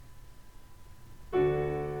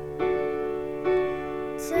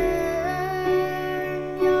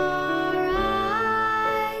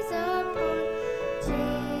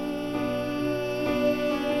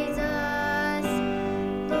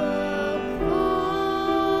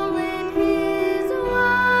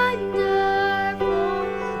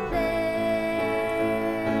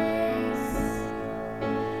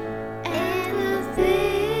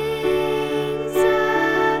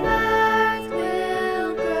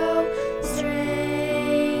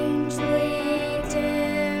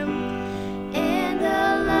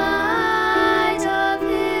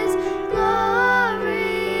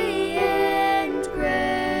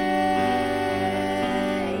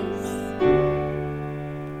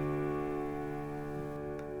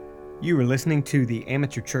You are listening to the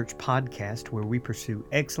Amateur Church Podcast, where we pursue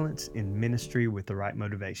excellence in ministry with the right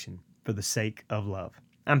motivation for the sake of love.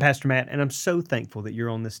 I'm Pastor Matt, and I'm so thankful that you're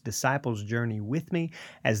on this disciples journey with me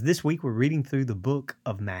as this week we're reading through the book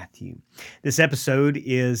of Matthew. This episode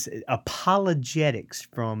is Apologetics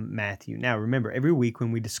from Matthew. Now, remember, every week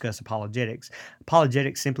when we discuss apologetics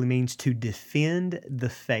simply means to defend the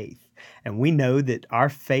faith. And we know that our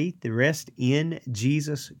faith rests in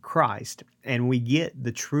Jesus Christ, and we get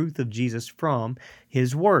the truth of Jesus from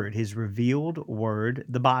His Word, His revealed Word,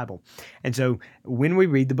 the Bible. And so when we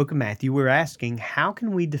read the book of Matthew, we're asking, how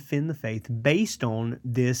can we defend the faith based on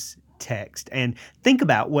this text? And think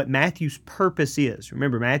about what Matthew's purpose is.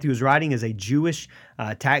 Remember, Matthew is writing as a Jewish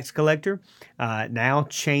tax collector, now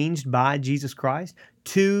changed by Jesus Christ,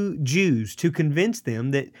 to Jews to convince them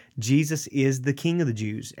that Jesus is the King of the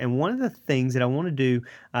Jews. And one of the things that I want to do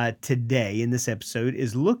today in this episode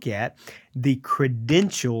is look at the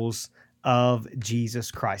credentials of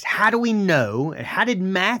Jesus Christ. How do we know, and how did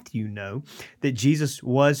Matthew know that Jesus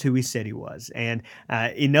was who he said he was? And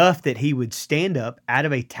enough that he would stand up out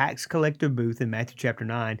of a tax collector booth in Matthew chapter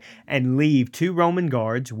 9 and leave two Roman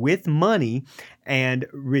guards with money and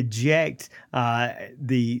reject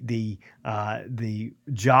the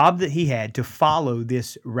job that he had to follow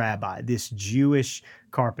this rabbi, this Jewish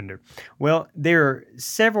carpenter. Well, there are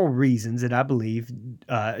several reasons that I believe,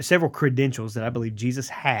 several credentials that I believe Jesus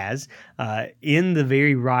has in the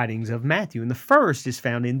very writings of Matthew. And the first is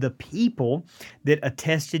found in the people that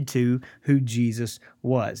attested to who Jesus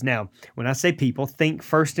was. Now, when I say people, think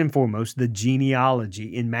first and foremost the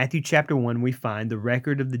genealogy. In Matthew chapter 1, we find the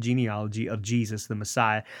record of the genealogy of Jesus, the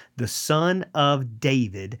Messiah, the son of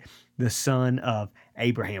David, the son of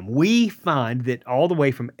Abraham. We find that all the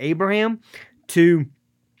way from Abraham to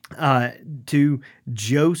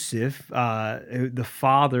Joseph, the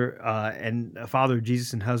father of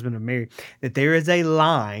Jesus and husband of Mary, that there is a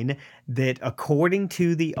line that, according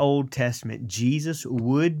to the Old Testament, Jesus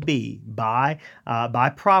would be by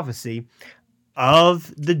prophecy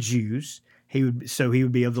of the Jews. He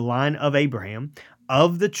would be of the line of Abraham,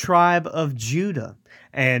 of the tribe of Judah.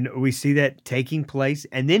 And we see that taking place.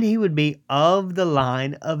 And then he would be of the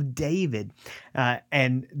line of David.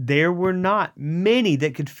 And there were not many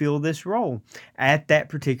that could fill this role at that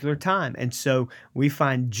particular time. And so we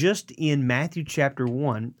find just in Matthew chapter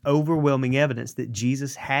 1, overwhelming evidence that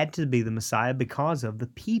Jesus had to be the Messiah because of the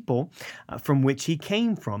people from which he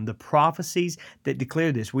came from, the prophecies that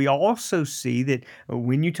declare this. We also see that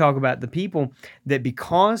when you talk about the people, that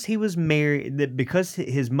because he was married, that because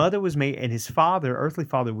his mother was Mary and his father, earthly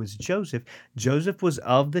father, was Joseph, Joseph was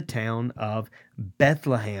of the town of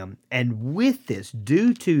Bethlehem. And with this,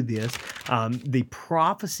 due to this, the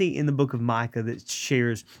prophecy in the book of Micah that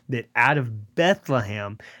shares that out of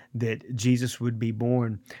Bethlehem that Jesus would be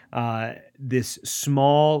born, this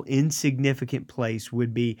small, insignificant place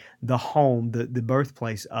would be the home, the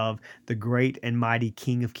birthplace of the great and mighty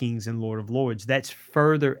King of Kings and Lord of Lords. That's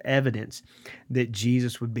further evidence that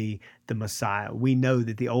Jesus would be the Messiah. We know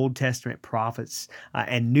that the Old Testament prophets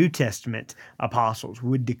and New Testament apostles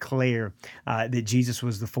would declare that Jesus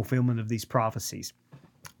was the fulfillment of these prophecies.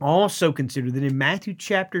 Also consider that in Matthew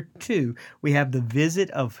chapter 2, we have the visit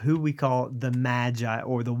of who we call the Magi,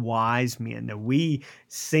 or the wise men. Now, we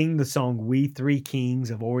sing the song, "We Three Kings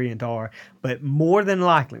of Orient Are," but more than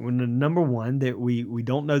likely, when the number one, that we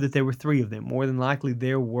don't know that there were three of them. More than likely,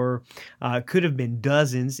 there were, could have been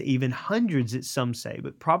dozens, even hundreds, as some say,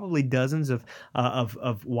 but probably dozens of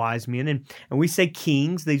wise men. And we say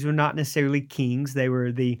kings. These were not necessarily kings. They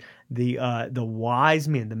were the wise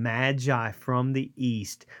men, the Magi from the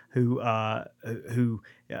east, who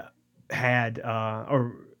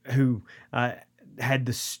had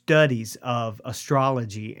the studies of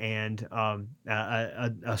astrology and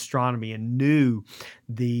astronomy, and knew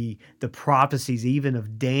the prophecies even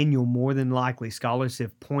of Daniel. More than likely, scholars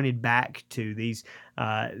have pointed back to these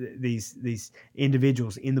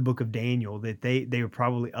individuals in the book of Daniel, that they were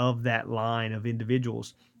probably of that line of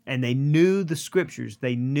individuals. And they knew the scriptures.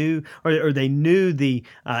 They knew, or they knew the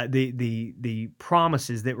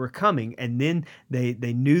promises that were coming, and then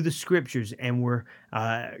they knew the scriptures and were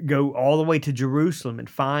go all the way to Jerusalem and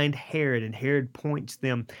find Herod, and Herod points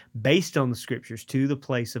them based on the scriptures to the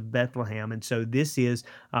place of Bethlehem. And so this is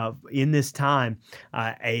in this time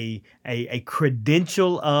a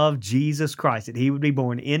credential of Jesus Christ, that he would be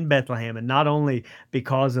born in Bethlehem, and not only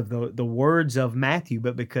because of the words of Matthew,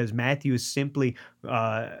 but because Matthew is simply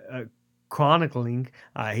chronicling,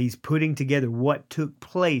 he's putting together what took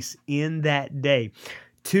place in that day.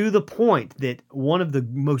 to the point that one of the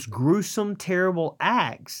most gruesome, terrible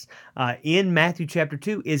acts in Matthew chapter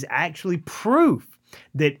 2 is actually proof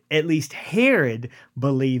that at least Herod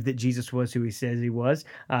believed that Jesus was who he says he was.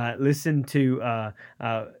 Listen to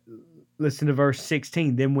verse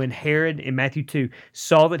 16. Then when Herod, in Matthew 2,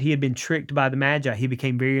 saw that he had been tricked by the Magi, he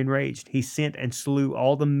became very enraged. He sent and slew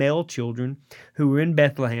all the male children who were in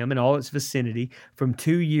Bethlehem and all its vicinity from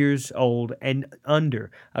 2 years old and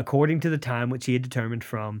under, according to the time which he had determined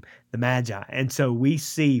from the Magi. And so we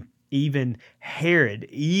see even Herod,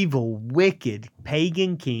 evil, wicked,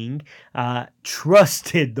 pagan king,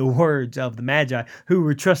 trusted the words of the Magi, who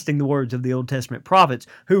were trusting the words of the Old Testament prophets,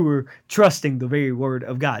 who were trusting the very word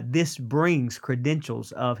of God. This brings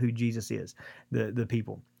credentials of who Jesus is, the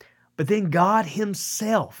people. But then God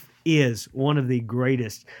himself is one of the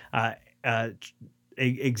greatest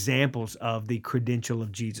examples of the credential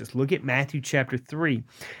of Jesus. Look at Matthew chapter 3.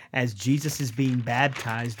 As Jesus is being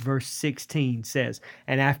baptized, verse 16 says,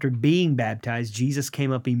 "And after being baptized, Jesus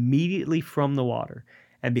came up immediately from the water,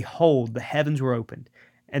 and behold, the heavens were opened,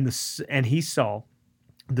 and he saw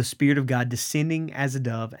the Spirit of God descending as a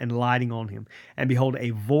dove and lighting on him. And behold,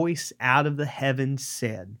 a voice out of the heavens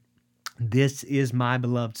said, 'This is my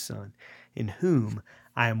beloved Son, in whom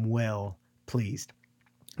I am well pleased.'"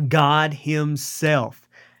 God himself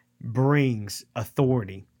brings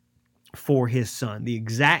authority for his Son. The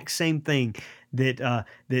exact same thing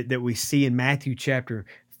that we see in Matthew chapter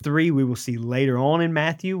 3, we will see later on in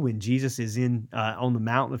Matthew when Jesus is on the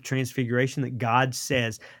mountain of transfiguration, that God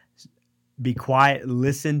says, "Be quiet,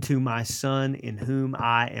 listen to my Son in whom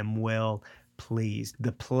I am well pleased."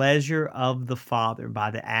 The pleasure of the Father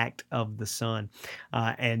by the act of the Son.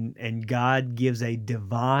 And God gives a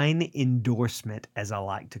divine endorsement, as I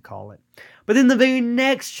like to call it. But then the very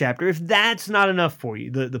next chapter, if that's not enough for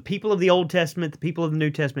you, the people of the Old Testament, the people of the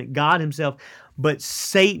New Testament, God himself, but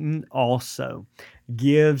Satan also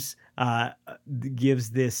gives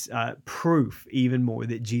this proof even more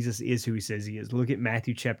that Jesus is who he says he is. Look at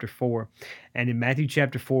Matthew chapter 4. And in Matthew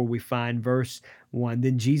chapter 4, we find verse 1.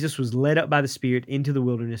 "Then Jesus was led up by the Spirit into the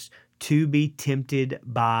wilderness to be tempted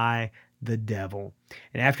by the devil.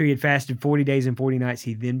 And after he had fasted 40 days and 40 nights,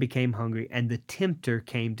 he then became hungry, and the tempter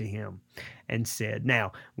came to him and said,"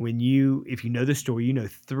 Now, if you know the story, you know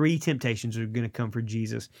 3 temptations are going to come for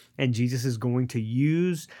Jesus, and Jesus is going to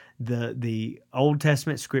use the Old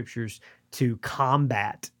Testament scriptures to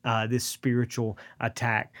combat this spiritual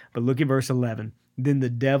attack. But look at verse 11. "Then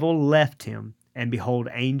the devil left him, and behold,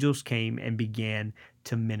 angels came and began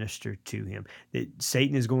to minister to him." That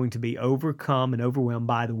Satan is going to be overcome and overwhelmed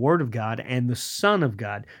by the word of God and the Son of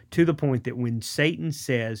God, to the point that when Satan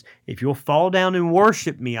says, "If you'll fall down and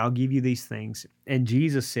worship me, I'll give you these things," and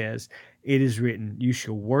Jesus says, "It is written, you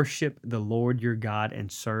shall worship the Lord your God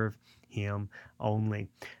and serve him only."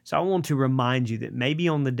 So I want to remind you that maybe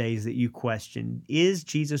on the days that you question, is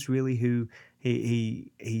Jesus really who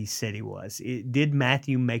he said he was? Did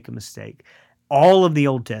Matthew make a mistake? All of the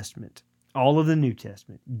Old Testament, all of the New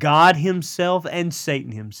Testament, God himself and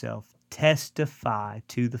Satan himself testify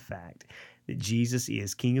to the fact that Jesus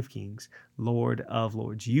is King of Kings, Lord of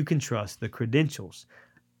Lords. You can trust the credentials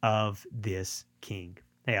of this King.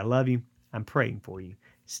 Hey, I love you. I'm praying for you.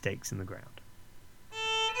 Stakes in the ground.